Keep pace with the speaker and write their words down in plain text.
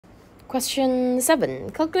Question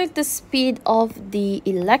 7. Calculate the speed of the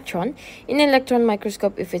electron in an electron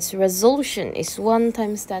microscope if its resolution is 1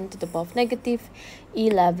 times 10 to the power of negative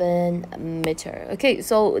 11 meter. Okay,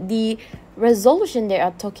 so the resolution they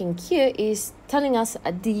are talking here is telling us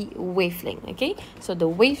the wavelength. Okay, so the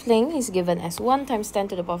wavelength is given as 1 times 10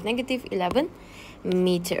 to the power of negative 11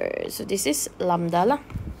 meter. So this is lambda lah.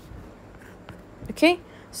 Okay,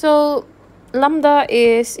 so lambda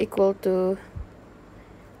is equal to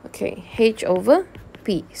h over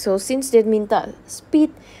p. So since they minta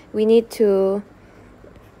speed, we need to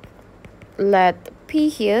let p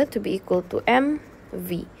here to be equal to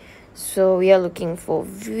mv. So we are looking for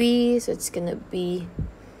v, so it's gonna be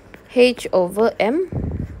h over m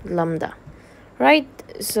lambda, right?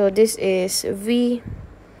 So this is v.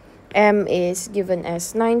 M is given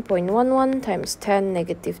as 9.11 times 10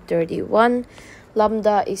 negative 31.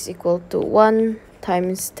 Lambda is equal to 1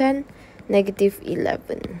 times 10 negative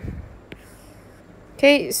 11.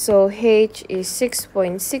 Okay, so h is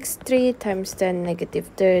 6.63 times 10 negative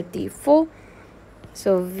 34.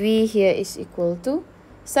 So v here is equal to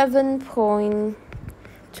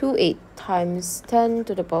 7.28 times 10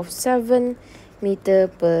 to the power of 7 meter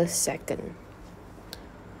per second.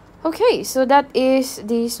 Okay, so that is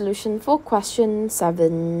the solution for question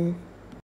 7.